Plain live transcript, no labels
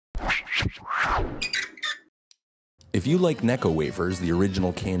If you like Necco wafers, the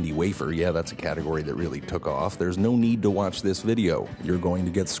original candy wafer, yeah, that's a category that really took off, there's no need to watch this video. You're going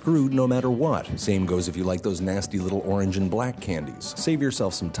to get screwed no matter what. Same goes if you like those nasty little orange and black candies. Save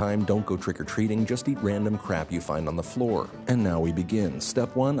yourself some time, don't go trick-or-treating, just eat random crap you find on the floor. And now we begin.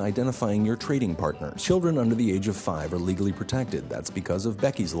 Step 1, identifying your trading partners. Children under the age of 5 are legally protected. That's because of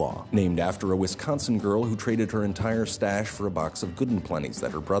Becky's Law, named after a Wisconsin girl who traded her entire stash for a box of Good 'n' Plenty's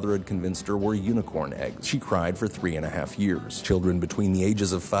that her brother had convinced her were unicorn eggs. She cried for 3.5 years. Children between the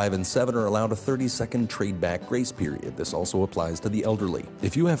ages of 5 and 7 are allowed a 30-second trade-back grace period. This also applies to the elderly.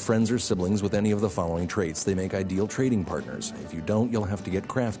 If you have friends or siblings with any of the following traits, they make ideal trading partners. If you don't, you'll have to get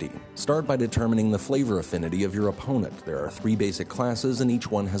crafty. Start by determining the flavor affinity of your opponent. There are 3 basic classes and each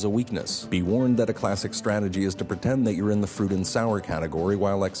one has a weakness. Be warned that a classic strategy is to pretend that you're in the fruit and sour category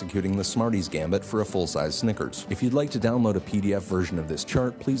while executing the Smarties gambit for a full-size Snickers. If you'd like to download a PDF version of this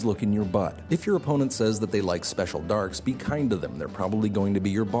chart, please look in your butt. If your opponent says that they like special darks, be kind to them. They're probably going to be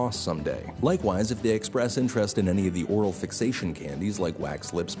your boss someday. Likewise, if they express interest in any of the oral fixation candies like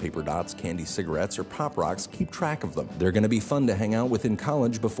wax lips, paper dots, candy cigarettes, or pop rocks, keep track of them. They're going to be fun to hang out with in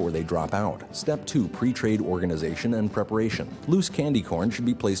college before they drop out. Step 2, pre-trade organization and preparation. Loose candy corn should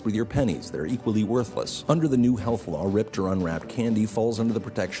be placed with your pennies. They're equally worthless. Under the new health law, ripped or unwrapped candy falls under the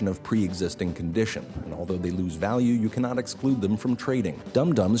protection of pre-existing condition, and although they lose value, you cannot exclude them from trading.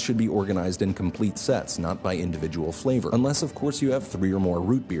 Dum-Dums should be organized in complete sets, not by individual flavor, unless of course you have 3 or more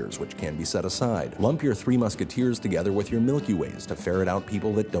root beers, which can be set aside. Lump your 3 Musketeers together with your Milky Ways to ferret out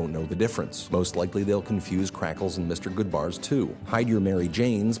people that don't know the difference. Most likely they'll confuse Crackles and Mr. Goodbars too. Hide your Mary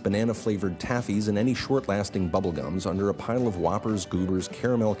Janes, banana-flavored taffies, and any short-lasting bubblegums under a pile of Whoppers, Goobers,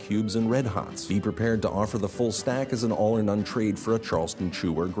 Caramel Cubes, and Red Hots. Be prepared to offer the full stack as an all-or-none trade for a Charleston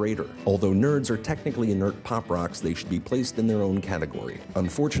Chew or Grater. Although nerds are technically inert pop rocks, they should be placed in their own category.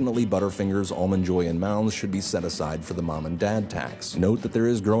 Unfortunately, Butterfingers, Almond Joy, and Mounds should be set aside for the mom and dad tax. Note that there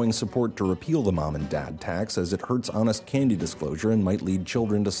is growing support to repeal the mom and dad tax, as it hurts honest candy disclosure and might lead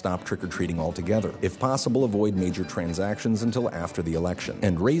children to stop trick-or-treating altogether. If possible, avoid major transactions until after the election.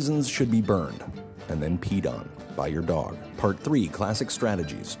 And raisins should be burned and then peed on by your dog. Part 3, classic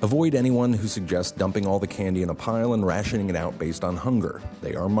strategies. Avoid anyone who suggests dumping all the candy in a pile and rationing it out based on hunger.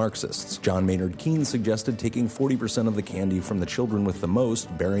 They are Marxists. John Maynard Keynes suggested taking 40% of the candy from the children with the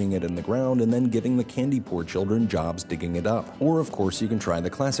most, burying it in the ground, and then giving the candy-poor children jobs digging it up. Or, of course, you can try the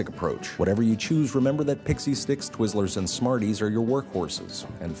classic approach. Whatever you choose, remember that Pixie Sticks, Twizzlers, and Smarties are your workhorses,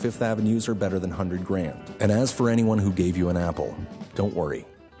 and Fifth Avenues are better than 100 grand. And as for anyone who gave you an apple, don't worry,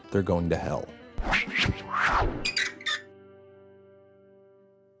 they're going to hell.